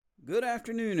Good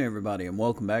afternoon, everybody, and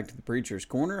welcome back to the Preacher's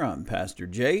Corner. I'm Pastor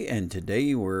Jay, and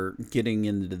today we're getting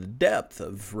into the depth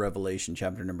of Revelation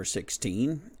chapter number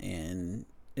 16, and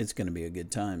it's going to be a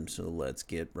good time, so let's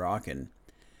get rocking.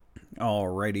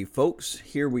 Alrighty, folks,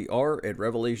 here we are at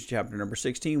Revelation chapter number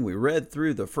 16. We read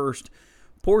through the first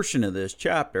portion of this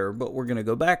chapter, but we're going to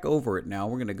go back over it now.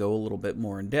 We're going to go a little bit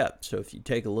more in depth. So if you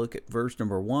take a look at verse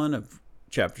number 1 of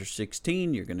chapter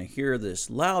 16, you're going to hear this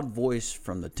loud voice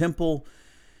from the temple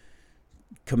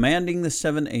commanding the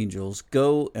seven angels,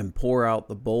 go and pour out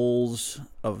the bowls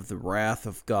of the wrath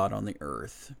of God on the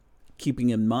earth.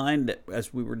 Keeping in mind that,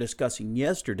 as we were discussing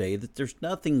yesterday, that there's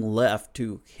nothing left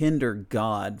to hinder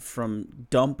God from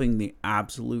dumping the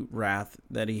absolute wrath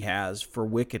that he has for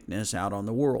wickedness out on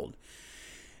the world.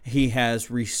 He has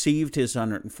received his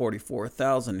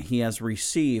 144,000. He has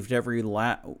received every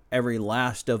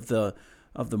last of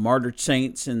the martyred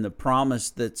saints, and the promise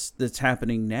that's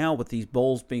happening now with these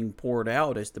bowls being poured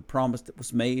out is the promise that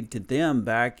was made to them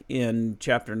back in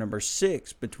chapter number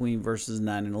 6 between verses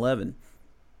 9 and 11.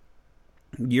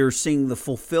 You're seeing the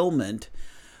fulfillment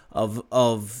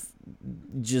of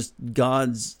just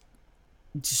God's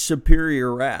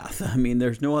superior wrath. I mean,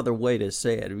 there's no other way to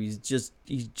say it. He's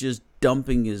just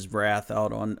dumping his wrath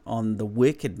out on the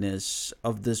wickedness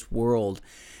of this world.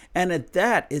 And at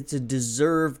that, it's a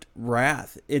deserved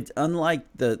wrath. It's unlike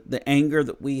the anger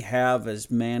that we have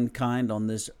as mankind on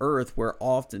this earth, where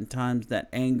oftentimes that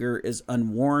anger is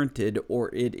unwarranted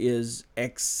or it is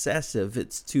excessive.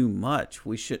 It's too much.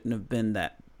 We shouldn't have been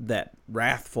that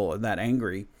wrathful or that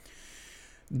angry.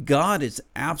 God is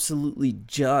absolutely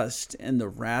just in the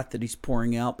wrath that he's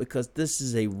pouring out, because this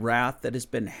is a wrath that has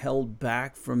been held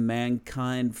back from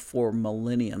mankind for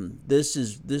millennium. This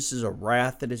is a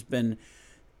wrath that has been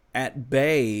at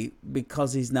bay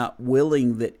because he's not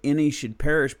willing that any should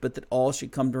perish, but that all should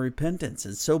come to repentance.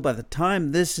 And so by the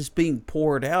time this is being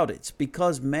poured out, it's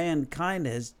because mankind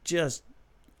has just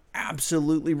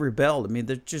absolutely rebelled. I mean,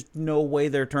 there's just no way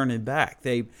they're turning back.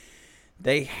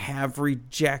 They have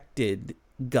rejected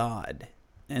God,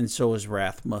 and so his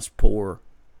wrath must pour.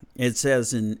 It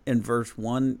says in verse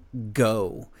 1,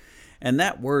 go. And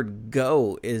that word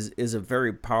go is a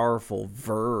very powerful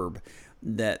verb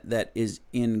that is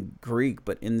in Greek,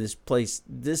 but in this place,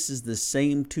 this is the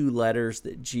same two letters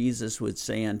that Jesus would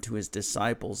say unto his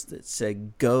disciples that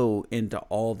said, go into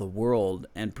all the world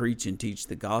and preach and teach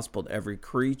the gospel to every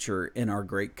creature in our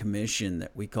Great Commission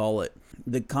that we call it.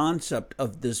 The concept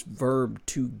of this verb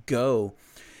to go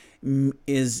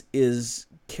is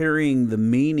carrying the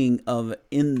meaning of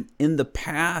in the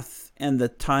path and the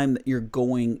time that you're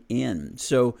going in.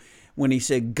 So when he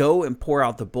said go and pour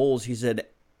out the bowls, he said,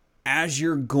 as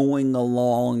you're going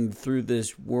along through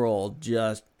this world,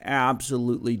 just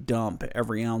absolutely dump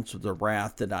every ounce of the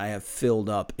wrath that I have filled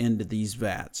up into these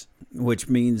vats, which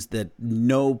means that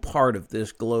no part of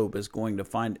this globe is going to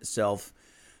find itself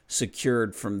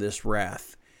secured from this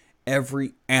wrath.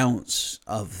 Every ounce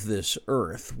of this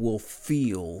earth will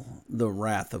feel the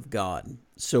wrath of God.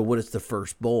 So what is the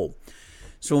first bowl?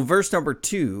 So in verse number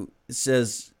 2, it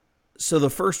says, so the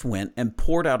first went and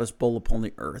poured out his bowl upon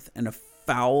the earth, and a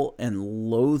foul and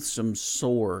loathsome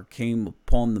sore came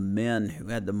upon the men who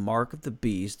had the mark of the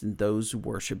beast and those who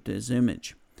worshipped his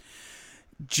image.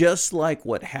 Just like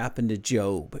what happened to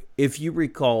Job. If you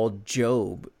recall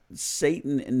Job,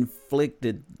 Satan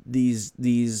inflicted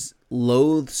these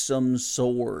loathsome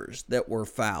sores that were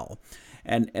foul.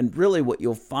 And really what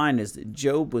you'll find is that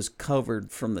Job was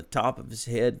covered from the top of his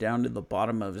head down to the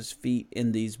bottom of his feet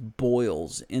in these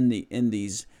boils, in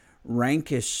these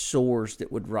rankish sores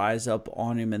that would rise up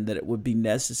on him, and that it would be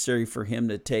necessary for him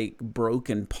to take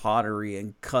broken pottery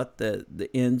and cut the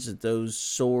ends of those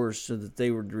sores so that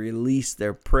they would release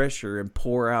their pressure and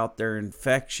pour out their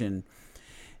infection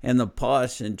and the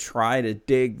pus and try to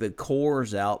dig the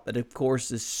cores out. But of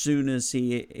course, as soon as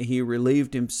he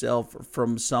relieved himself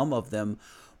from some of them,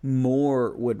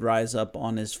 more would rise up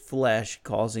on his flesh,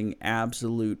 causing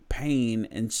absolute pain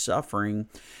and suffering.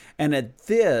 And at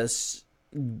this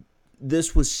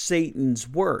was Satan's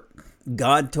work.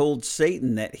 God told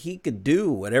Satan that he could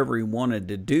do whatever he wanted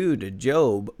to do to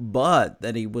Job, but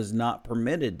that he was not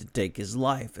permitted to take his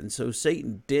life. And so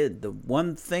Satan did the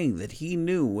one thing that he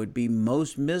knew would be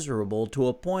most miserable, to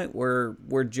a point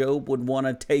where Job would want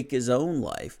to take his own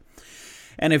life.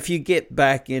 And if you get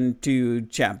back into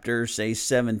chapter, say,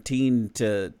 17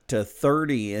 to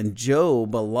 30 in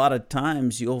Job, a lot of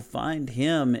times you'll find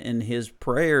him in his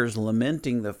prayers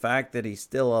lamenting the fact that he's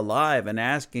still alive and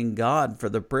asking God for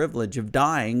the privilege of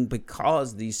dying,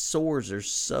 because these sores are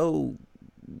so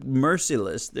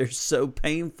merciless, they're so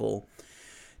painful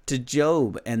to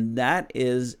Job. And that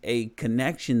is a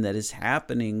connection that is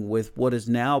happening with what is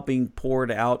now being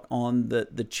poured out on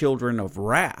the children of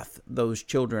wrath, those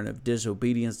children of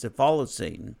disobedience that follow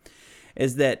Satan,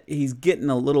 is that he's getting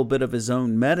a little bit of his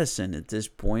own medicine at this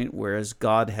point, whereas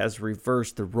God has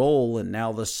reversed the role, and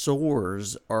now the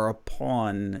sores are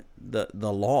upon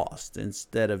the lost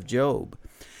instead of Job.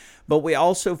 But we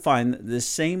also find that the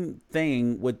same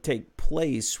thing would take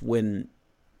place when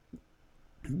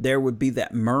there would be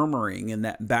that murmuring and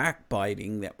that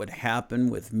backbiting that would happen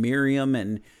with Miriam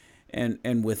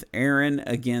and with Aaron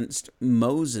against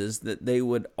Moses, that they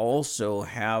would also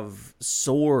have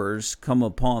sores come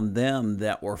upon them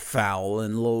that were foul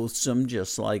and loathsome,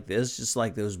 just like this, just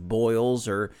like those boils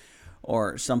or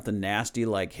something nasty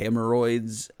like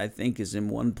hemorrhoids, I think is in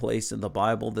one place in the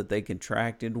Bible that they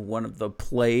contracted. One of the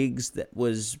plagues that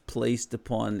was placed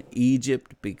upon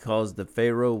Egypt because the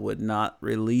Pharaoh would not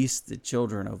release the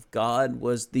children of God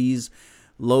was these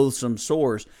loathsome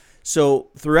sores.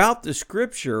 So throughout the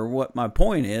scripture, what my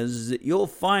point is that you'll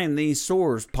find these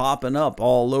sores popping up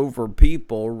all over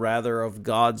people, rather of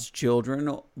God's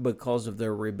children, because of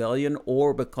their rebellion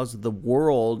or because of the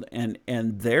world and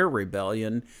their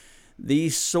rebellion.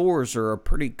 These sores are a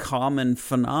pretty common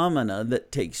phenomena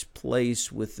that takes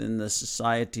place within the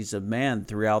societies of man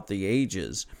throughout the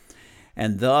ages.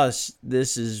 And thus,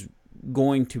 this is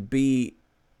going to be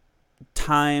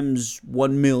times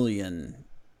 1,000,000.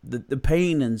 The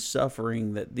pain and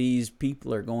suffering that these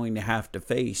people are going to have to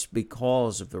face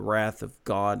because of the wrath of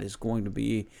God is going to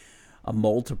be a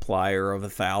multiplier of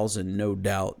 1,000, no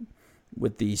doubt,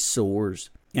 with these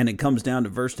sores. And it comes down to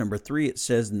verse number 3. It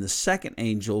says, "And the second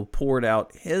angel poured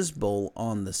out his bowl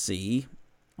on the sea."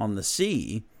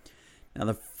 Now,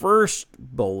 the first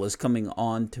bowl is coming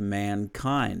on to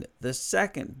mankind. The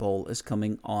second bowl is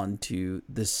coming on to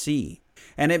the sea.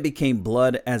 "And it became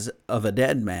blood as of a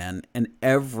dead man, and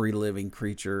every living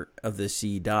creature of the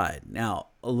sea died." Now,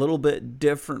 a little bit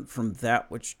different from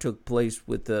that which took place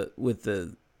with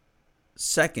the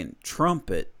second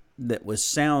trumpet that was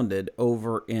sounded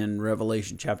over in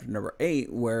Revelation chapter number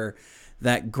 8, where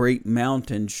that great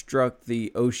mountain struck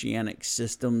the oceanic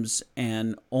systems,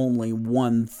 and only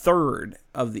 1/3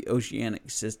 of the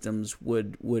oceanic systems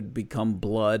would become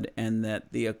blood, and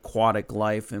that the aquatic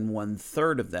life in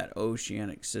 1/3 of that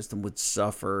oceanic system would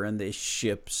suffer, and the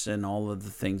ships and all of the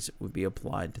things that would be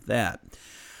applied to that.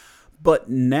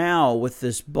 But now, with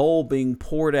this bowl being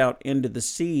poured out into the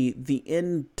sea, the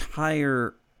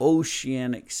entire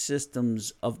oceanic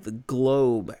systems of the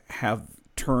globe have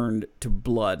turned to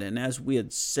blood. And as we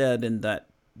had said in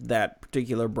that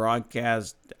particular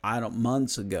broadcast,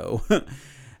 months ago,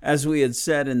 as we had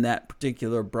said in that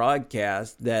particular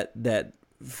broadcast, that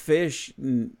fish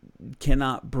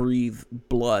cannot breathe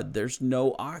blood. There's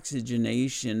no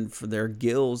oxygenation for their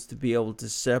gills to be able to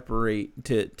separate,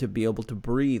 to be able to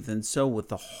breathe. And so with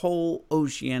the whole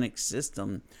oceanic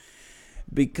system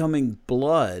becoming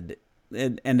blood,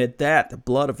 and at that, the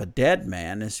blood of a dead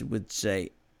man, as you would say,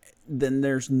 then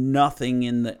there's nothing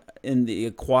in the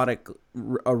aquatic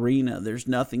arena. There's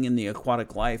nothing in the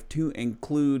aquatic life to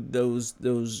include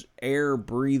those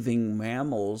air-breathing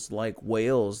mammals like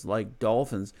whales, like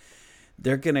dolphins.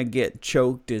 They're going to get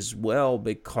choked as well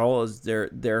because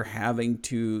they're having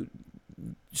to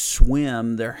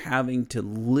swim. They're having to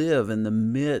live in the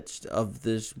midst of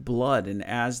this blood, and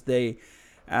as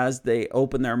they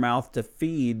open their mouth to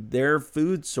feed, their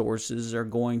food sources are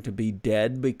going to be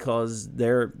dead because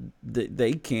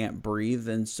they can't breathe,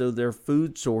 and so their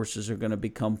food sources are going to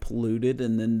become polluted,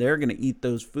 and then they're going to eat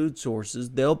those food sources.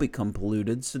 They'll become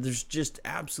polluted. So there's just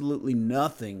absolutely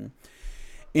nothing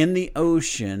in the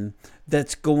ocean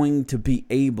that's going to be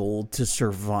able to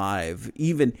survive.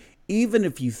 Even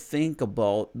if you think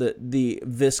about the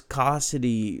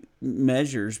viscosity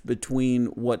measures between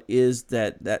what is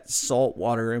that salt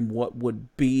water and what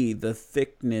would be the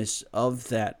thickness of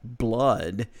that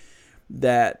blood,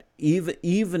 that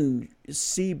even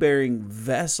sea-bearing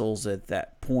vessels at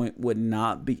that point would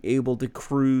not be able to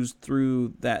cruise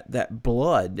through that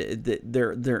blood.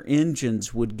 Their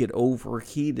engines would get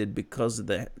overheated because of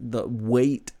the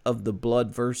weight of the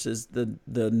blood versus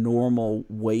the normal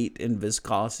weight and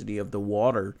viscosity of the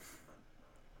water.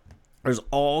 There's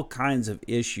all kinds of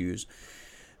issues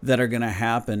that are going to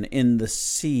happen in the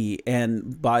sea.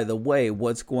 And by the way,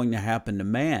 what's going to happen to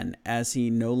man as he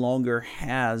no longer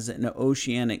has an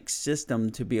oceanic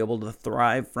system to be able to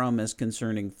thrive from as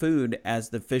concerning food, as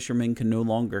the fishermen can no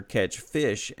longer catch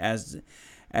fish, as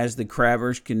the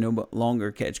crabbers can no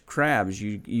longer catch crabs.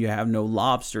 You have no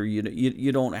lobster.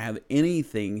 You don't have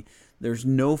anything There's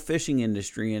no fishing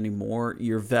industry anymore.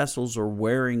 Your vessels are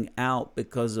wearing out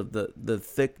because of the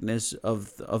thickness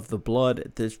of the blood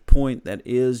at this point that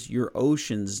is your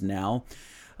oceans now.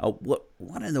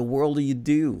 What in the world do you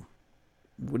do?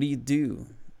 What do you do?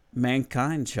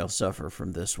 Mankind shall suffer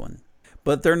from this one.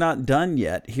 But they're not done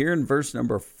yet. Here in verse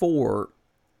number 4,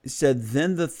 it said,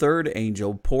 Then the third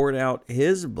angel poured out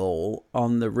his bowl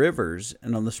on the rivers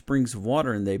and on the springs of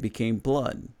water, and they became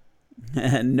blood.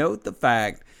 And note the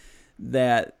fact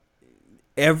that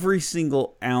every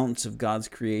single ounce of God's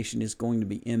creation is going to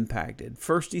be impacted.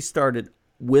 First, he started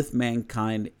with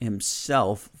mankind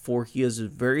himself, for he is a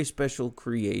very special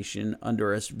creation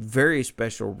under a very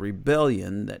special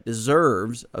rebellion that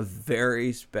deserves a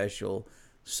very special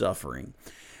suffering.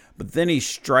 But then he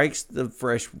strikes the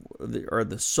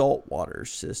the saltwater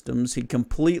systems. He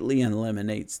completely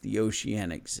eliminates the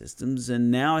oceanic systems, and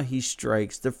now he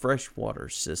strikes the freshwater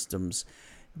systems,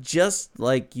 just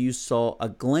like you saw a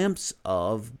glimpse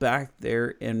of back there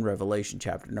in Revelation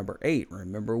chapter number 8.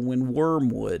 Remember when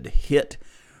wormwood hit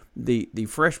the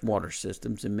freshwater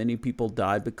systems, and many people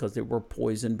died because they were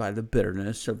poisoned by the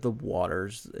bitterness of the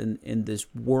waters, and this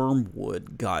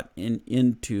wormwood got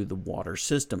into the water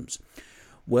systems.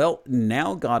 Well,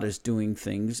 now God is doing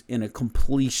things in a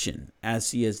completion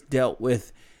as he has dealt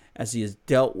with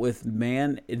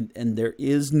man, and there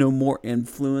is no more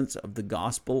influence of the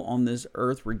gospel on this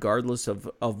earth, regardless of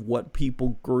what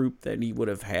people group that he would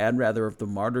have had, rather of the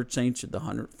martyred saints or the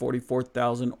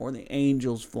 144,000 or the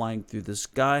angels flying through the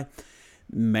sky.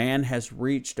 Man has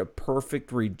reached a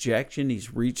perfect rejection.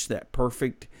 He's reached that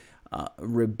perfect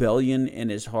rebellion in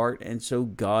his heart, and so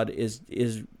God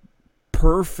is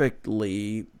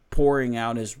perfectly pouring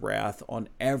out his wrath on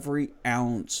every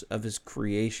ounce of his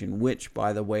creation, which,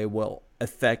 by the way, will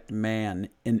affect man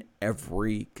in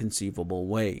every conceivable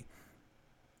way.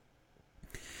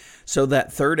 So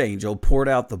that third angel poured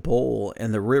out the bowl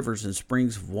and the rivers and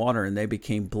springs of water, and they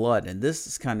became blood. And this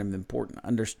is kind of important to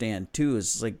understand too,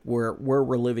 is like where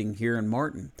we're living here in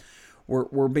Martin.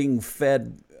 We're being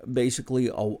fed basically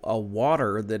a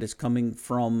water that is coming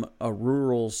from a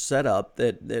rural setup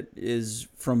that is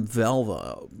from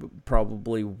Velva,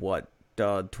 probably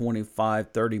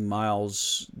 25, 30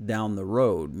 miles down the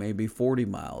road, maybe 40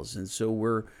 miles. And so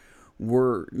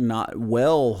we're not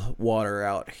well water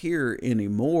out here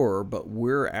anymore, but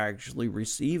we're actually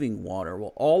receiving water.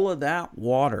 Well, all of that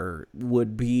water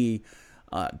would be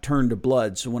turned to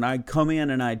blood. So when I come in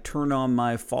and I turn on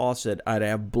my faucet, I'd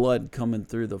have blood coming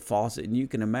through the faucet, and you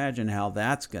can imagine how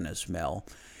that's going to smell.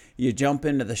 You jump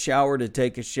into the shower to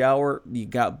take a shower, you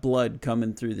got blood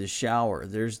coming through the shower.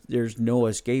 There's no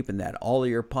escaping that. All of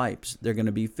your pipes, they're going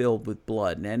to be filled with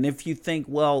blood. And if you think,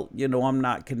 well, I'm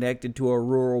not connected to a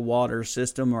rural water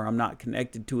system, or I'm not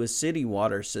connected to a city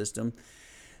water system,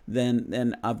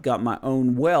 then I've got my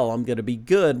own well, I'm going to be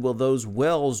good. Well, those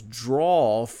wells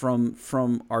draw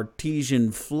from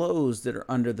artesian flows that are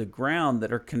under the ground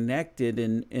that are connected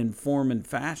in form and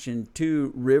fashion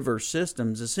to river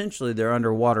systems. Essentially, they're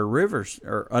underwater rivers,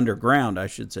 or underground, I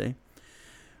should say,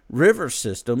 river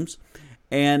systems.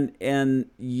 And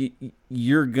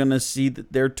you're going to see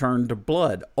that they're turned to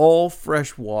blood. All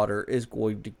fresh water is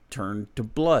going to turn to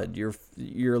blood.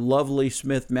 Your lovely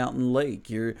Smith Mountain Lake,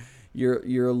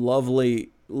 your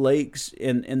lovely lakes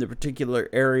in the particular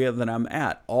area that I'm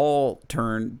at, all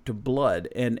turn to blood.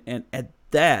 And at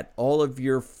that, all of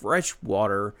your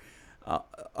freshwater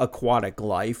aquatic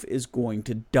life is going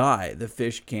to die. The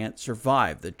fish can't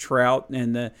survive. The trout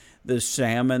and the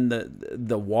salmon,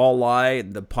 the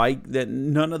walleye, the pike, that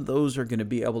none of those are going to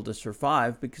be able to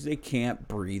survive because they can't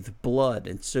breathe blood.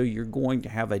 And so you're going to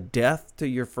have a death to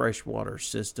your freshwater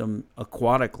system,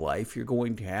 aquatic life. You're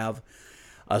going to have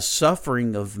a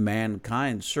suffering of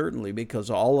mankind, certainly, because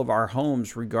all of our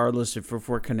homes, regardless if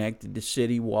we're connected to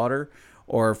city water,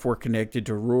 or if we're connected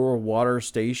to rural water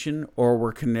station, or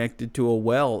we're connected to a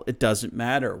well, it doesn't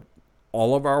matter.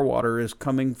 All of our water is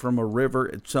coming from a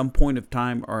river at some point of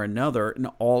time or another, and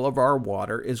all of our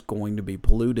water is going to be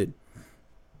polluted.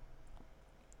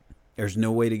 There's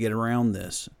no way to get around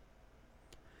this.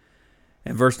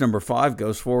 And verse number 5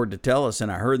 goes forward to tell us,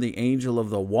 And I heard the angel of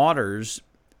the waters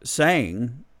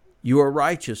saying, You are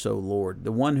righteous, O Lord,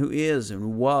 the one who is and who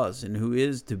was and who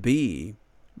is to be,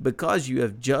 because you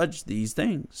have judged these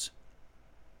things.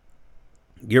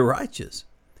 You're righteous.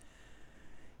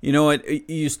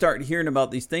 You start hearing about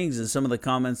these things, and some of the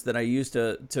comments that I used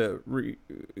to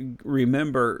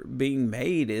remember being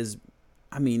made is,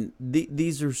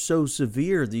 these are so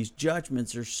severe. These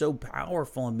judgments are so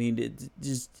powerful.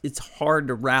 It's hard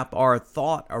to wrap our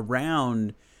thought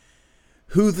around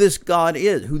who this God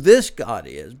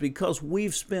is, because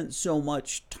we've spent so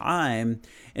much time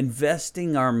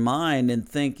investing our mind and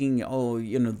thinking, oh,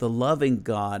 the loving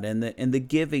God and the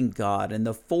giving God and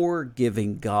the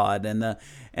forgiving God and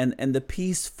the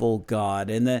peaceful God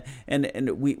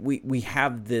and we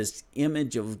have this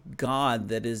image of God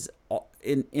that is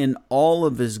in all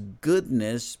of his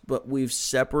goodness, but we've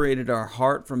separated our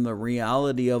heart from the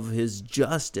reality of his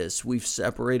justice. We've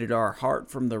separated our heart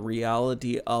from the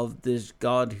reality of this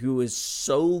God who is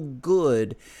so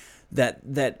good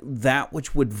that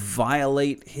which would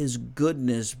violate his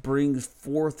goodness brings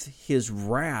forth his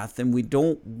wrath. And we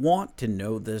don't want to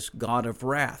know this God of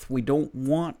wrath. We don't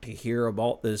want to hear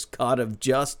about this God of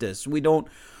justice. We don't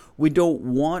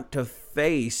want to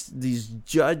face these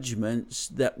judgments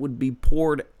that would be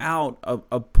poured out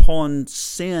upon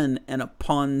sin and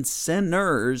upon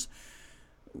sinners,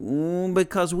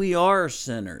 because we are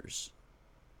sinners.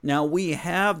 Now, we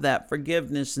have that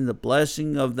forgiveness and the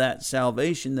blessing of that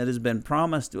salvation that has been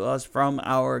promised to us from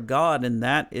our God, and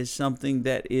that is something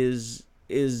that is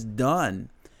done.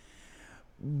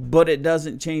 But it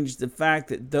doesn't change the fact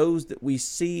that those that we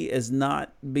see as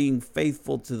not being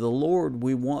faithful to the Lord,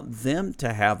 we want them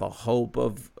to have a hope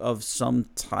of some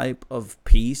type of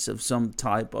peace, of some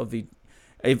type of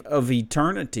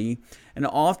eternity. And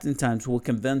oftentimes we'll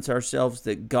convince ourselves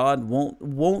that God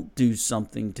won't do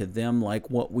something to them like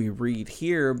what we read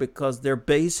here, because they're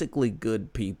basically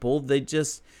good people.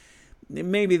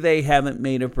 Maybe they haven't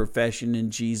made a profession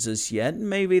in Jesus yet.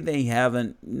 Maybe they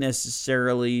haven't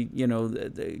necessarily,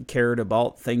 cared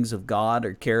about things of God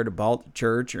or cared about the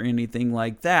church or anything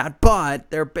like that.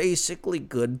 But they're basically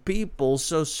good people.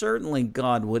 So certainly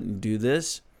God wouldn't do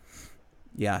this.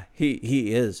 Yeah,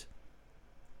 he is.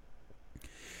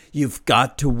 You've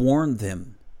got to warn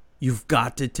them. You've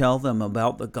got to tell them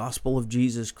about the gospel of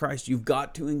Jesus Christ. You've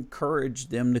got to encourage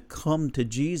them to come to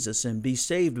Jesus and be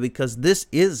saved, because this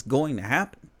is going to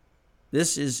happen.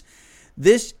 This is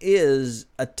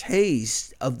a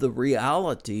taste of the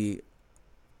reality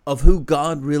of who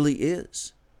God really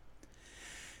is.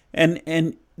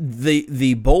 And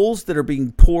the bowls that are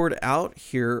being poured out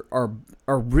here are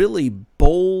really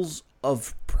bowls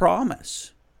of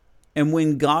promise. And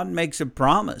when God makes a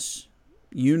promise,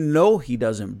 he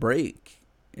doesn't break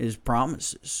his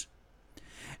promises.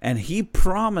 And he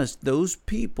promised those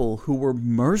people who were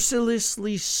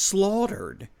mercilessly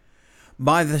slaughtered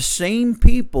by the same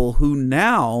people who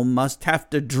now must have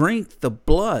to drink the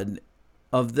blood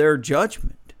of their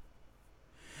judgment.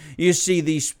 You see,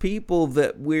 these people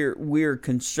that we're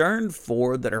concerned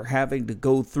for, that are having to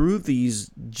go through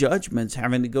these judgments,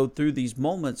 having to go through these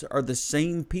moments, are the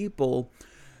same people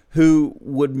who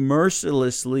would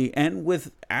mercilessly and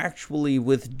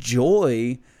with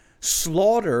joy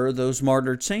slaughter those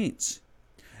martyred saints.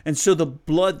 And so the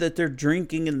blood that they're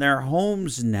drinking in their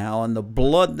homes now, and the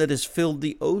blood that has filled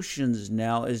the oceans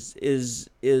now, is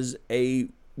a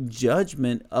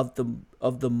judgment of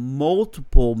the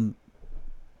multiple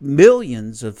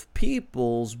millions of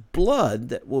people's blood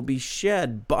that will be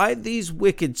shed by these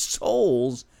wicked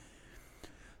souls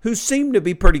who seem to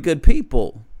be pretty good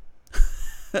people.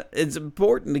 It's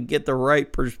important to get the right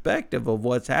perspective of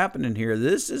what's happening here.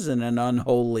 This isn't an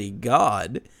unholy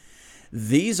God.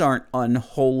 These aren't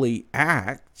unholy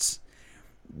acts.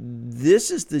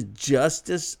 This is the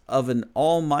justice of an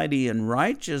almighty and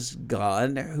righteous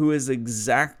God who is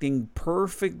exacting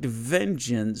perfect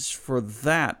vengeance for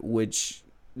that which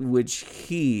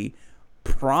he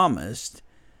promised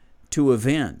to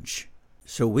avenge.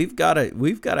 So we've got to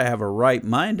have a right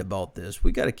mind about this.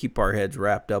 We've got to keep our heads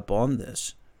wrapped up on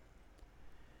this.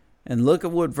 And look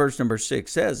at what verse number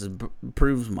 6 says. It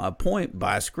proves my point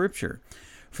by Scripture.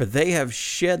 For they have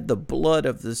shed the blood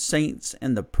of the saints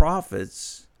and the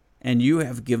prophets, and you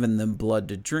have given them blood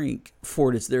to drink,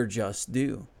 for it is their just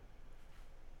due.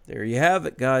 There you have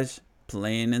it, guys.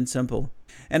 Plain and simple.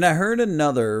 And I heard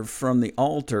another from the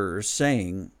altar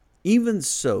saying, even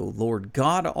so, Lord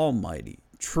God Almighty,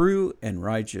 true and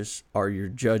righteous are your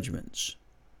judgments.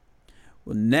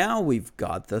 Well, now we've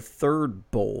got the third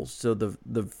bowl. So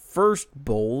the first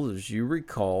bowl, as you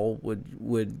recall,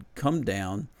 would come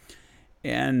down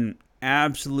and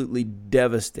absolutely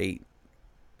devastate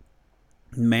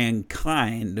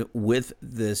mankind with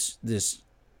this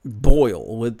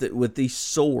boil, with these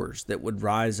sores that would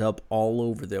rise up all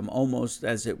over them, almost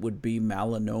as it would be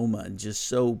melanoma, and just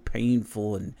so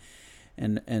painful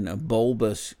and a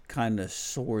bulbous kind of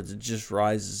sore that just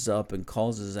rises up and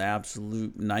causes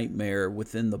absolute nightmare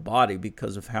within the body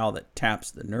because of how that taps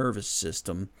the nervous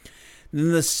system.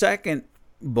 Then the second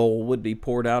bowl would be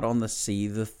poured out on the sea.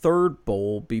 The third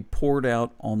bowl be poured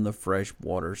out on the fresh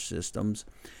water systems.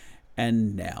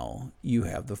 And now you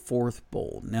have the fourth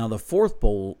bowl. Now the fourth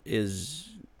bowl is,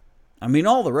 I mean,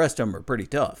 all the rest of them are pretty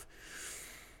tough.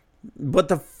 But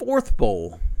the fourth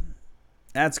bowl,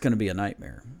 that's going to be a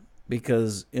nightmare.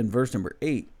 Because in verse number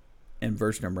 8 and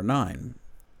verse number 9,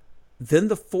 then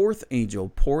the fourth angel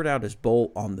poured out his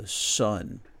bowl on the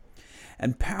sun,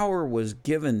 and power was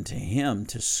given to him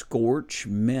to scorch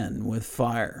men with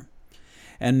fire.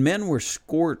 And men were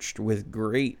scorched with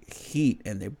great heat,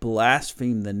 and they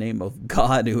blasphemed the name of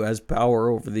God who has power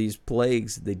over these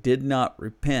plagues. They did not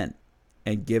repent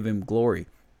and give him glory.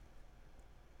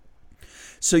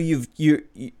 So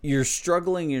you're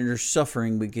struggling and you're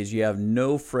suffering because you have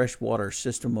no fresh water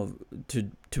system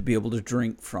to be able to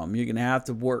drink from. You're going to have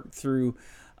to work through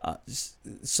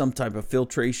some type of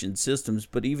filtration systems,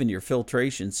 but even your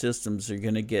filtration systems are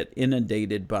going to get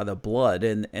inundated by the blood,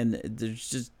 and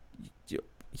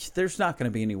there's not going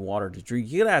to be any water to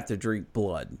drink. You're going to have to drink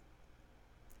blood.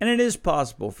 And it is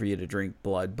possible for you to drink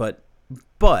blood, but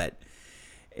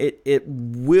it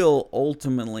will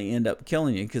ultimately end up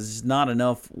killing you because it's not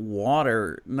enough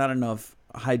water, not enough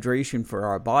hydration for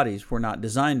our bodies. We're not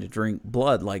designed to drink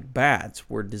blood like bats.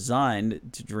 We're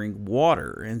designed to drink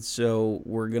water. And so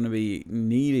we're going to be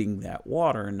needing that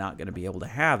water and not going to be able to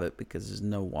have it because there's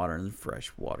no water in the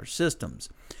fresh water systems.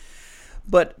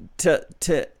 But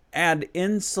to add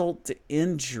insult to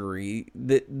injury,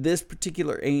 that this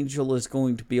particular angel is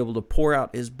going to be able to pour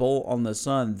out his bowl on the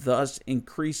sun, thus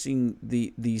increasing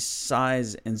the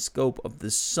size and scope of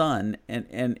the sun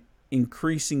and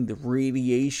increasing the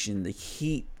radiation, the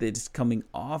heat that is coming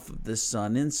off of the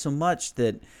sun, in so much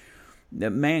that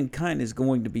mankind is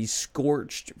going to be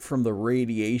scorched from the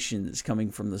radiation that's coming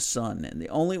from the sun. And the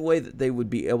only way that they would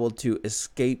be able to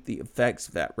escape the effects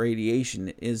of that radiation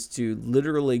is to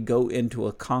literally go into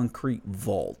a concrete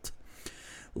vault.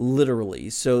 Literally.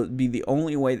 So it'd be the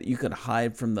only way that you could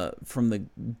hide from the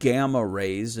gamma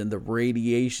rays and the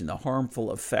radiation, the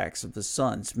harmful effects of the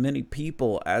sun. So many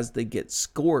people, as they get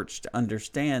scorched,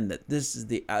 understand that this is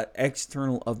the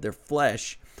external of their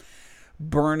flesh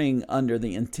burning under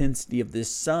the intensity of this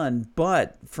sun,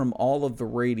 but from all of the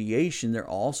radiation, they're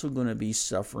also going to be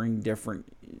suffering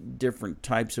different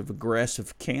types of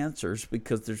aggressive cancers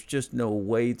because there's just no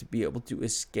way to be able to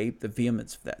escape the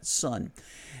vehemence of that sun.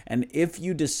 And if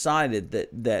you decided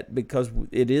that because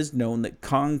it is known that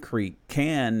concrete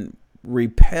can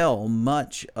repel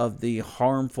much of the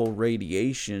harmful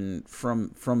radiation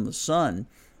from the sun,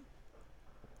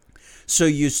 so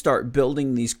you start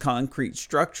building these concrete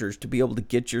structures to be able to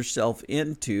get yourself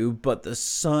into, but the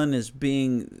sun is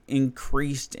being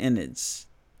increased in its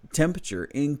temperature,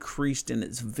 increased in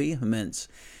its vehemence.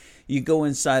 You go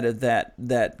inside of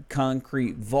that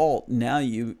concrete vault, now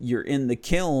you're in the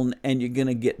kiln and you're going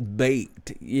to get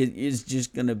baked. It's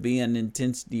just going to be an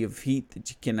intensity of heat that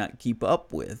you cannot keep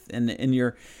up with. And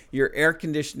your air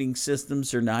conditioning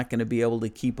systems are not going to be able to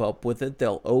keep up with it.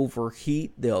 They'll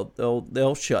overheat.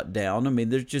 They'll shut down. I mean,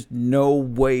 there's just no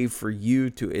way for you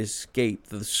to escape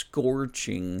the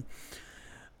scorching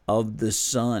of the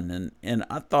sun. And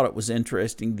I thought it was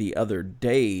interesting the other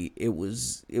day. It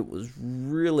was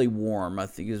really warm. I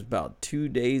think it was about 2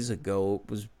 days ago. It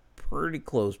was pretty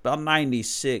close, about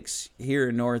 96 here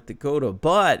in North Dakota.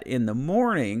 But in the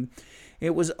morning,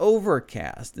 it was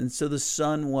overcast, and so the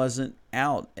sun wasn't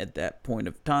out at that point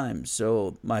of time.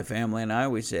 So my family and I,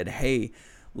 we said, hey,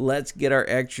 let's get our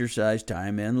exercise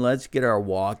time in. Let's get our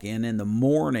walk in the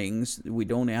mornings. We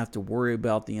don't have to worry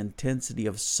about the intensity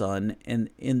of sun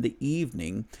in the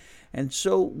evening. And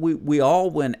so we all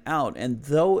went out, and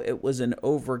though it was an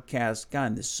overcast sky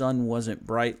and the sun wasn't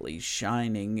brightly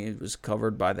shining, it was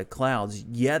covered by the clouds,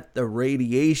 yet the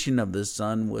radiation of the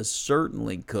sun was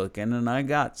certainly cooking, and I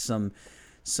got some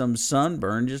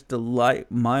sunburn, just a light,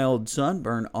 mild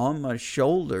sunburn on my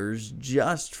shoulders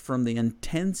just from the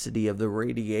intensity of the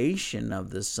radiation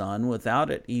of the sun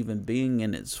without it even being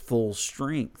in its full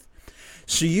strength.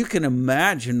 So you can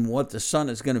imagine what the sun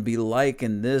is going to be like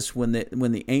in this when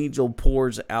the angel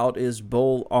pours out his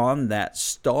bowl on that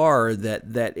star,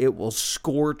 that it will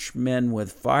scorch men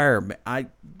with fire.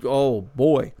 Oh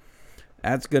boy.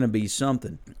 That's going to be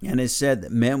something. And it said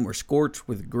that men were scorched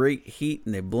with great heat,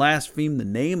 and they blasphemed the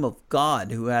name of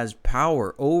God who has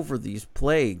power over these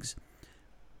plagues.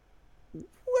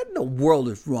 What in the world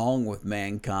is wrong with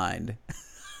mankind?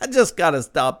 I just got to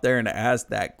stop there and ask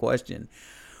that question.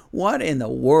 What in the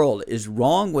world is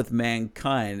wrong with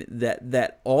mankind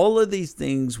that all of these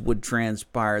things would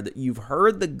transpire, that you've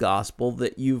heard the gospel,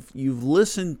 that you've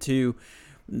listened to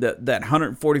that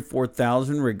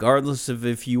 144,000, regardless of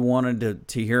if you wanted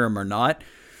to hear them or not,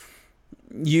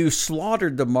 You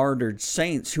slaughtered the martyred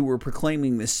saints who were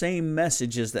proclaiming the same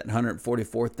message as that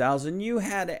 144,000. You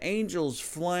had angels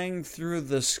flying through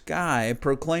the sky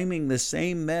proclaiming the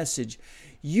same message.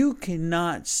 You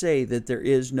cannot say that there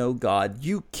is no God.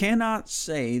 You cannot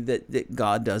say that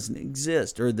God doesn't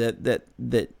exist, or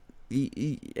that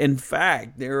in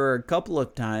fact, there are a couple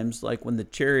of times, like when the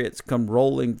chariots come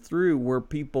rolling through, where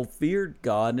people feared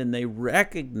God and they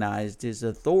recognized his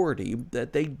authority,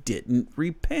 that they didn't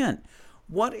repent.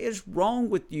 What is wrong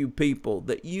with you people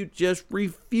that you just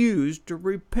refuse to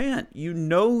repent? You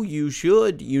know you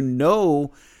should. You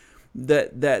know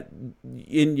that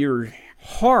in your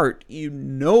heart, you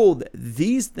know that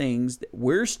these things that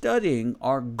we're studying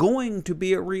are going to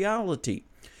be a reality.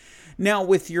 Now,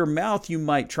 with your mouth, you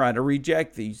might try to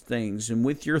reject these things. And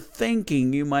with your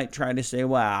thinking, you might try to say,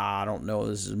 well, I don't know,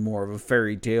 this is more of a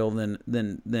fairy tale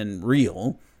than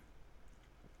real.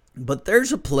 But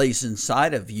there's a place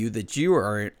inside of you that you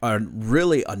are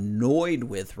really annoyed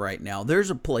with right now.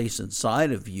 There's a place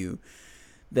inside of you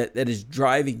that is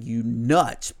driving you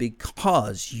nuts,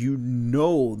 because you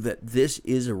know that this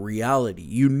is a reality.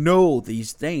 You know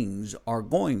these things are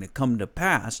going to come to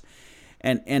pass.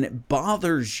 And it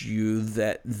bothers you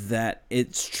that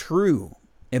it's true.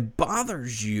 It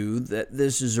bothers you that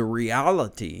this is a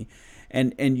reality.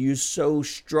 And you so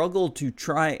struggle to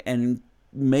try and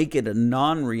make it a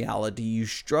non-reality. You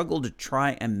struggle to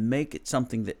try and make it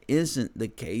something that isn't the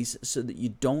case, so that you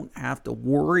don't have to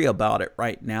worry about it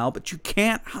right now. But you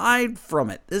can't hide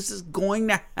from it. This is going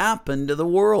to happen to the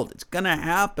world. It's going to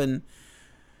happen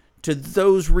to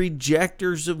those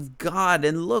rejectors of God.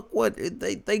 And look what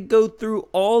they go through,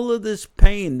 all of this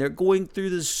pain. They're going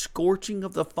through this scorching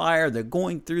of the fire. They're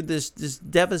going through this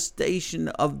devastation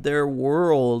of their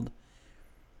world.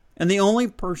 And the only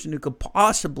person who could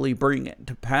possibly bring it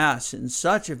to pass in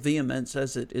such a vehemence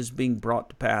as it is being brought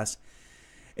to pass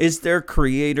is their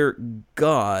Creator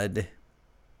God.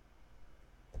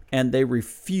 And they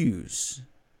refuse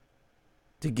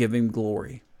to give him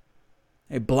glory.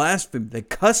 They blaspheme. They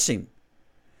cuss him.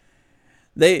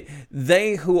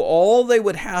 They who all they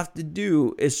would have to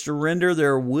do is surrender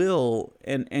their will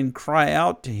and cry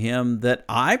out to him, that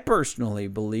I personally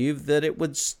believe that it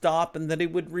would stop and that he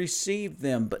would receive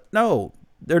them. But no,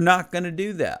 they're not going to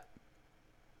do that.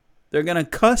 They're going to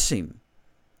cuss him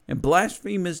and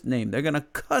blaspheme his name. They're going to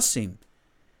cuss him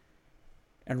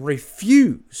and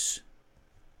refuse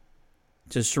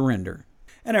to surrender.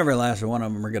 And every last one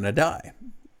of them are going to die.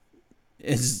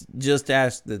 It's just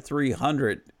ask the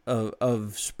 300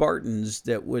 of Spartans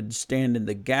that would stand in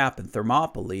the gap in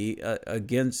Thermopylae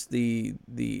against the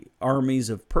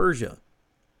armies of Persia.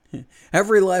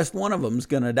 Every last one of them is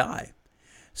going to die,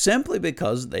 simply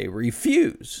because they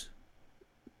refuse.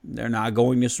 They're not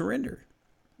going to surrender.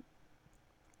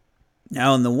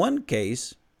 Now, in the one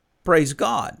case, praise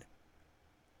God,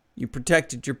 you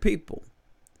protected your people.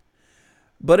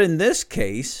 But in this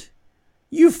case,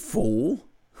 you fool,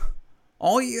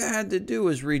 all you had to do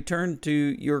is return to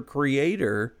your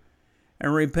Creator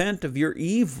and repent of your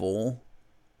evil,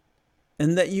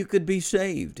 and that you could be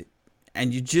saved.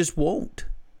 And you just won't.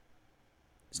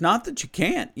 It's not that you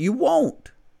can't. You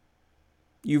won't.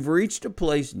 You've reached a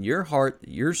place in your heart that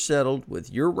you're settled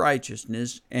with your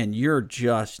righteousness, and you're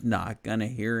just not going to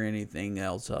hear anything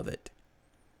else of it.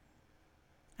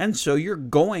 And so you're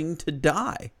going to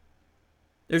die.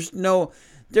 There's no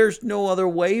other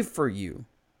way for you.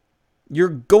 You're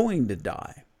going to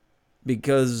die,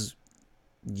 because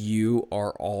you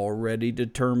are already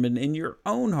determined in your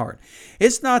own heart.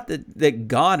 It's not that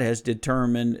God has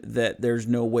determined that there's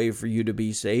no way for you to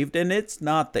be saved. And it's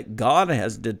not that God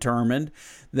has determined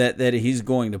that he's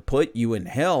going to put you in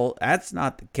hell. That's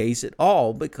not the case at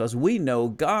all, because we know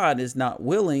God is not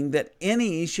willing that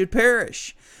any should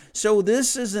perish. So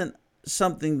this isn't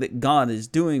something that God is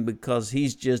doing because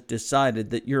he's just decided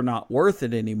that you're not worth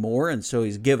it anymore, and so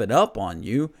he's given up on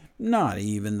you. Not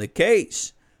even the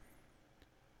case.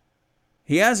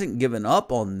 He hasn't given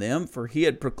up on them, for he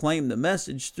had proclaimed the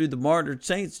message through the martyred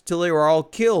saints till they were all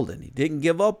killed. And he didn't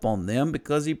give up on them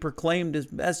because he proclaimed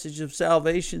his message of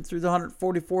salvation through the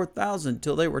 144,000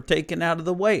 till they were taken out of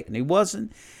the way. And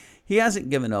he hasn't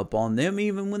given up on them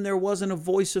even when there wasn't a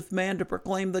voice of man to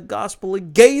proclaim the gospel. He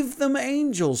gave them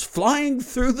angels flying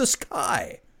through the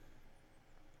sky.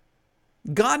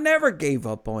 God never gave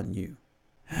up on you.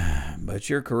 But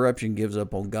your corruption gives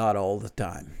up on God all the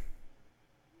time.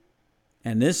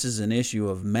 And this is an issue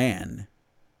of man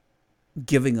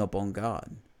giving up on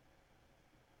God.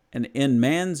 And in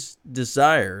man's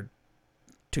desire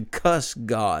to cuss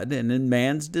God, and in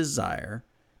man's desire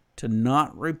to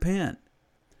not repent,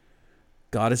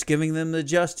 God is giving them the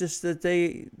justice that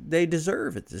they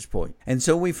deserve at this point. And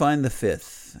so we find the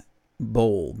fifth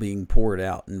bowl being poured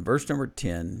out in verse number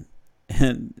 10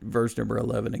 and verse number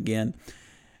 11 again.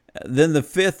 Then the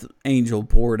fifth angel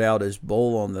poured out his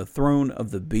bowl on the throne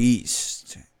of the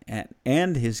beast,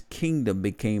 and his kingdom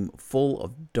became full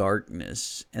of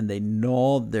darkness, and they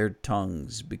gnawed their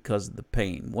tongues because of the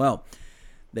pain. Well,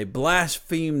 they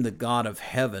blasphemed the God of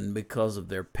heaven because of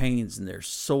their pains and their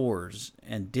sores,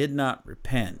 and did not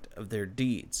repent of their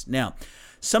deeds. Now,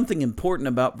 something important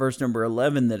about verse number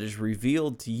 11 that is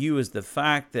revealed to you is the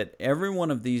fact that every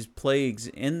one of these plagues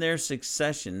in their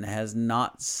succession has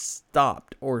not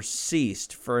stopped or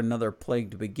ceased for another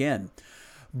plague to begin.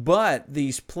 But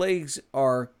these plagues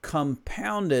are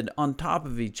compounded on top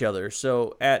of each other.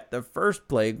 So at the first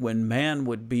plague, when man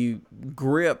would be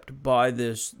gripped by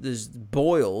this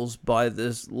boils, by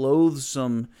this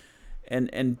loathsome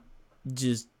and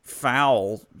just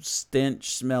foul,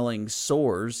 stench-smelling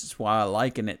sores. That's why I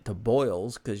liken it to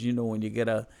boils, because you know when you get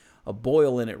a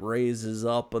boil and it raises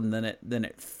up and then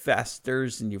it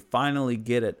festers and you finally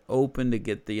get it open to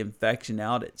get the infection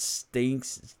out. It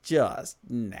stinks. It's just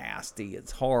nasty.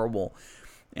 It's horrible.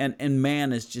 And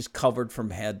man is just covered from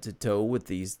head to toe with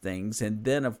these things. And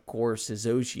then, of course, his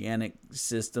oceanic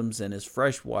systems and his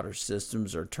freshwater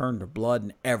systems are turned to blood,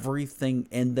 and everything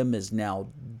in them is now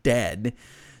dead,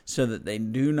 so that they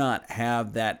do not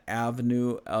have that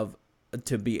avenue of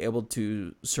to be able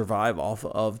to survive off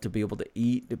of, to be able to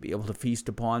eat, to be able to feast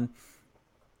upon.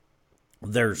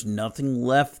 There's nothing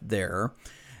left there.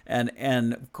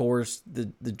 And of course, the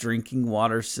drinking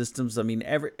water systems, I mean,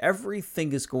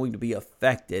 everything is going to be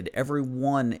affected.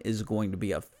 Everyone is going to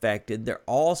be affected. They're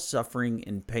all suffering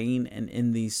in pain and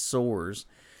in these sores.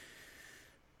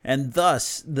 And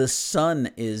thus, the sun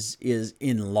is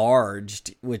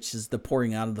enlarged, which is the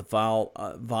pouring out of the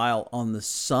vial on the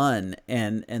sun,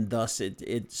 and thus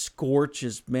it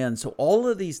scorches men. So all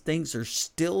of these things are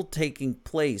still taking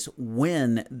place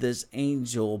when this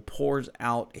angel pours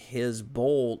out his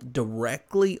bowl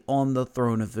directly on the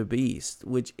throne of the beast,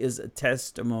 which is a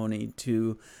testimony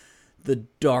to the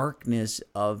darkness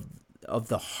of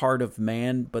the heart of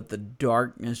man, but the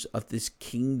darkness of this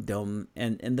kingdom,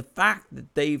 and the fact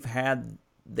that they've had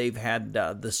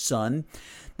the sun,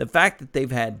 the fact that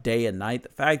they've had day and night, the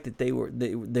fact that they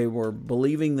were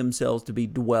believing themselves to be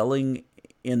dwelling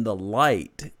in the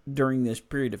light during this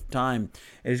period of time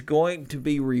is going to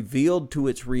be revealed to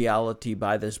its reality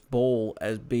by this bowl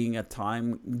as being a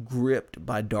time gripped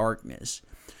by darkness.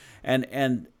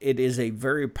 And it is a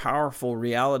very powerful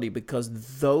reality,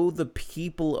 because though the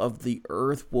people of the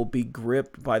earth will be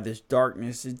gripped by this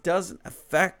darkness, it doesn't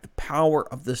affect the power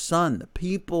of the sun. The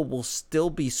people will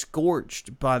still be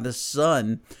scorched by the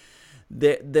sun.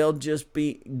 They'll just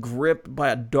be gripped by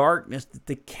a darkness that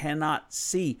they cannot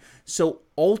see. So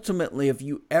ultimately, if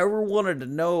you ever wanted to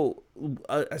know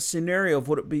a scenario of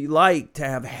what it'd be like to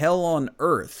have hell on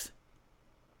earth,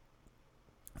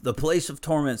 the place of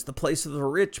torments, the place of the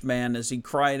rich man, as he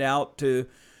cried out to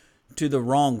the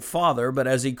wrong father, but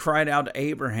as he cried out to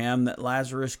Abraham that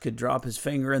Lazarus could drop his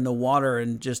finger in the water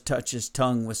and just touch his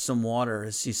tongue with some water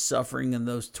as he's suffering in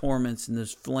those torments and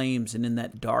those flames and in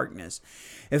that darkness.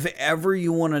 If ever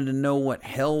you wanted to know what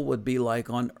hell would be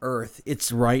like on earth,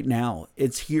 it's right now.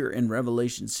 It's here in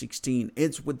Revelation 16.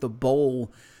 It's with the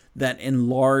bowl that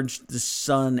enlarged the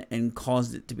sun and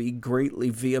caused it to be greatly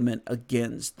vehement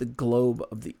against the globe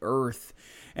of the earth.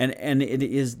 And it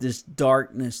is this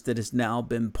darkness that has now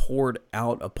been poured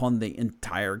out upon the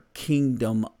entire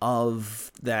kingdom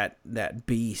of that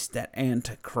beast, that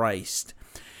Antichrist.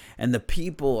 And the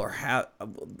people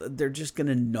they're just going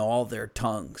to gnaw their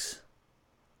tongues.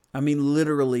 I mean,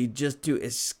 literally, just to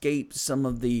escape some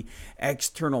of the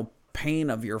external pain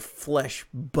of your flesh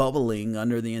bubbling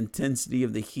under the intensity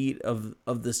of the heat of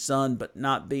the sun, but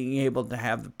not being able to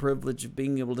have the privilege of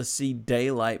being able to see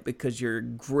daylight because you're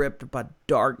gripped by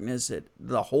darkness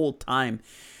the whole time.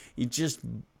 You just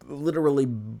literally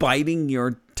biting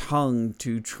your tongue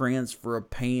to transfer a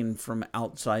pain from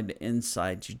outside to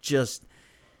inside. You're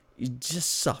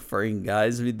just suffering,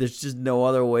 guys. I mean, there's just no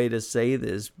other way to say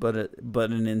this, but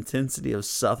an intensity of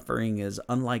suffering is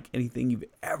unlike anything you've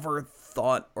ever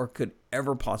thought or could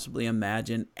ever possibly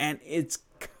imagine, and it's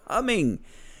coming.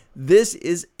 This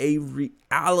is a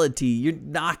reality. You're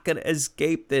not going to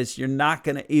escape this. You're not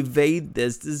going to evade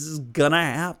this. This is going to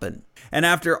happen. And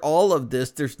after all of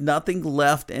this, there's nothing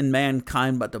left in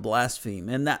mankind but to blaspheme.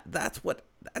 And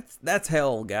that's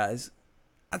hell, guys.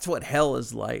 That's what hell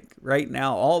is like right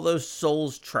now. All those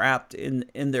souls trapped in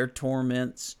their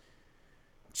torments,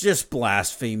 just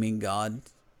blaspheming God.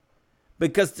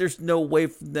 because there's no way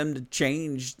for them to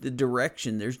change the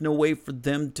direction. There's no way for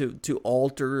them to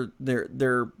alter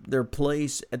their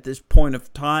place at this point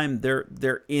of time.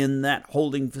 They're in that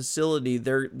holding facility.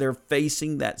 They're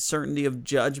facing that certainty of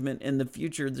judgment in the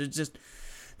future.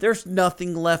 There's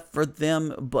nothing left for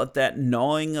them but that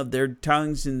gnawing of their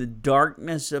tongues in the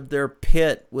darkness of their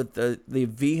pit with the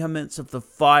vehemence of the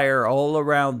fire all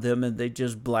around them, and they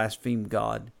just blaspheme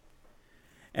God.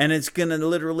 And it's going to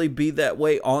literally be that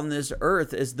way on this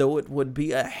earth, as though it would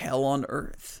be a hell on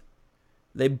earth.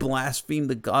 They blaspheme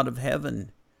the God of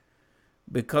heaven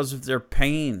because of their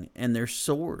pain and their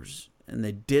sores, and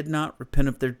they did not repent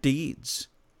of their deeds.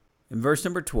 In verse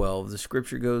number 12, the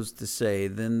scripture goes to say,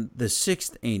 "Then the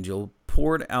sixth angel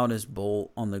poured out his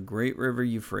bowl on the great river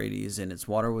Euphrates, and its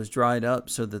water was dried up,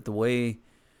 so that the way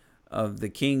of the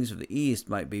kings of the east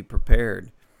might be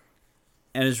prepared."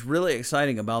 And it's really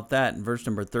exciting about that in verse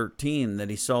number 13, that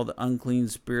he saw the unclean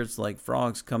spirits like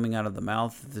frogs coming out of the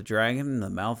mouth of the dragon, and the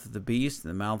mouth of the beast,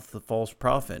 and the mouth of the false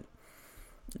prophet.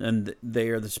 And they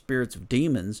are the spirits of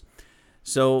demons.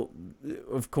 So,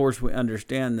 of course, we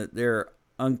understand that they're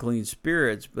unclean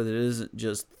spirits, but it isn't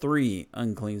just 3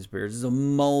 unclean spirits. It's a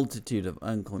multitude of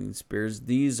unclean spirits.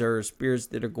 These are spirits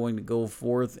that are going to go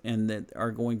forth and that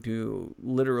are going to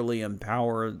literally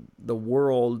empower the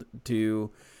world to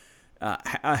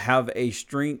have a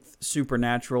strength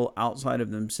supernatural outside of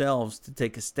themselves to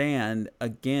take a stand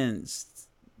against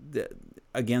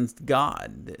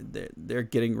God. They're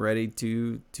getting ready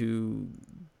to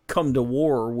come to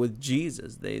war with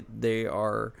Jesus. They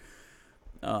are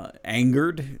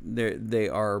angered, they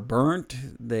are burnt,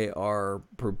 they are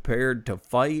prepared to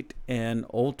fight, and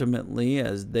ultimately,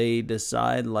 as they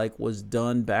decide, like was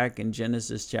done back in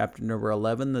Genesis chapter number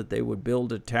 11, that they would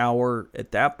build a tower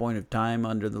at that point of time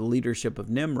under the leadership of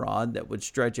Nimrod that would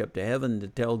stretch up to heaven to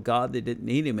tell God they didn't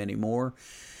need him anymore.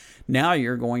 Now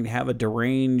you're going to have a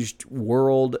deranged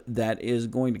world that is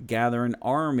going to gather an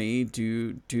army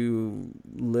to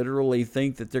literally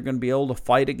think that they're going to be able to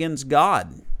fight against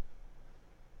God.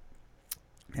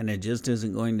 And it just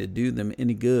isn't going to do them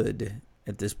any good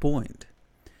at this point.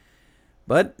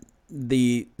 But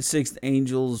the sixth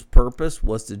angel's purpose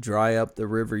was to dry up the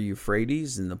river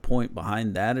Euphrates, and the point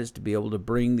behind that is to be able to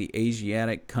bring the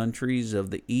Asiatic countries of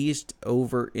the east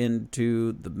over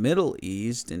into the Middle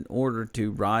East in order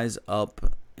to rise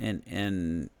up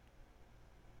and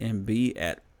be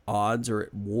at odds or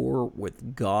at war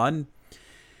with God.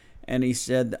 And he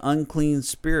said the unclean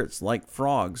spirits like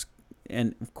frogs.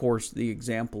 And, of course, the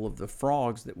example of the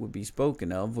frogs that would be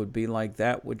spoken of would be like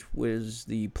that which was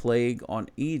the plague on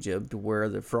Egypt, where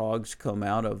the frogs come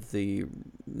out of the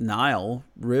Nile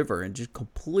River and just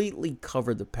completely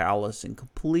covered the palace and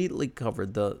completely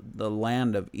covered the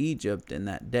land of Egypt in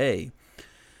that day.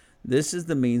 This is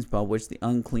the means by which the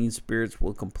unclean spirits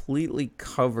will completely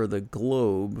cover the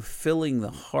globe, filling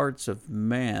the hearts of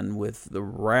man with the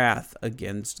wrath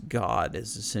against God,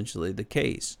 is essentially the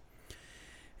case.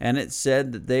 And it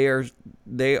said that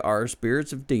they are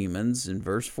spirits of demons, in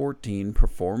verse 14,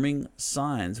 performing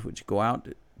signs which go out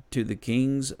to the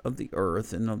kings of the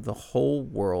earth and of the whole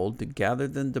world to gather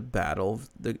them to battle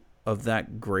of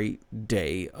that great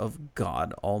day of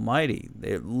God Almighty.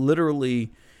 They're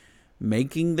literally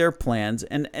making their plans.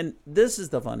 And this is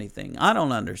the funny thing. I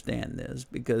don't understand this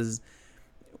because,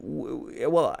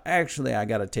 well, actually, I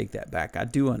got to take that back. I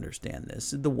do understand this.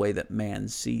 This is the way that man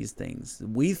sees things.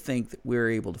 We think that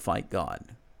we're able to fight God.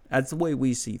 That's the way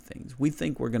we see things. We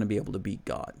think we're going to be able to beat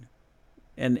God.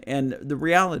 And the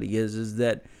reality is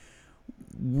that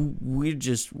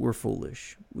we're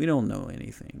foolish. We don't know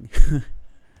anything.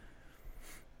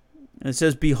 And it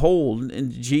says, "Behold,"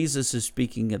 and Jesus is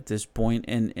speaking at this point,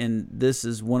 and this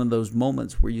is one of those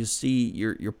moments where you see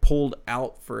you're pulled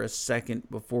out for a second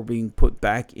before being put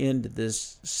back into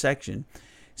this section.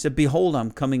 He said, "Behold,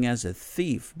 I'm coming as a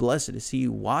thief. Blessed is he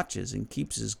who watches and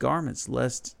keeps his garments,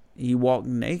 lest he walk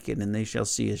naked, and they shall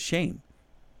see his shame."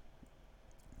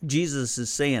 Jesus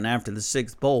is saying after the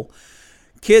sixth bowl,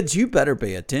 kids, you better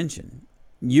pay attention.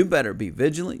 You better be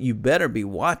vigilant. You better be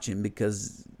watching,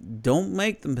 because don't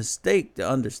make the mistake to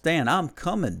understand I'm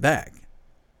coming back.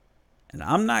 And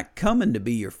I'm not coming to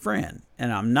be your friend.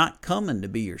 And I'm not coming to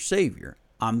be your savior.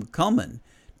 I'm coming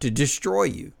to destroy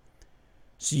you.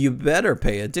 So you better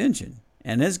pay attention.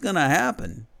 And it's going to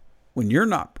happen when you're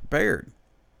not prepared.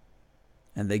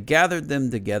 And they gathered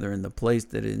them together in the place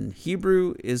that in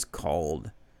Hebrew is called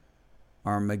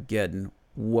Armageddon.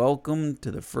 Welcome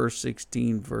to the first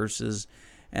 16 verses.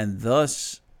 And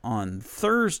thus, on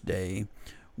Thursday,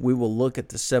 we will look at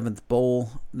the seventh bowl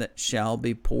that shall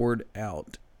be poured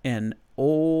out. And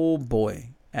oh boy,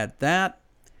 at that,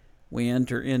 We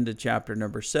enter into chapter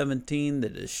number 17, the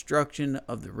destruction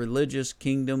of the religious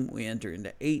kingdom. We enter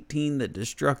into 18, the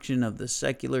destruction of the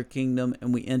secular kingdom.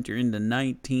 And we enter into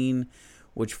 19,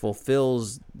 which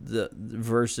fulfills the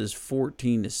verses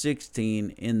 14 to 16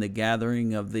 in the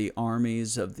gathering of the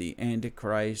armies of the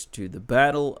Antichrist to the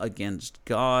battle against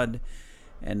God.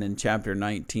 And in chapter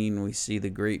 19, we see the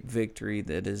great victory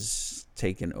that is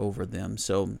taken over them.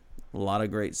 So a lot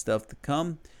of great stuff to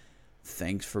come.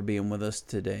 Thanks for being with us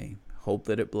today. Hope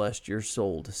that it blessed your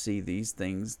soul to see these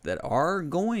things that are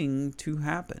going to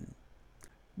happen.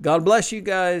 God bless you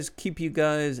guys, keep you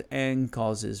guys, and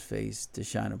cause his face to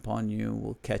shine upon you.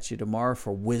 We'll catch you tomorrow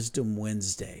for Wisdom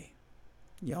Wednesday.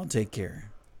 Y'all take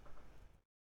care.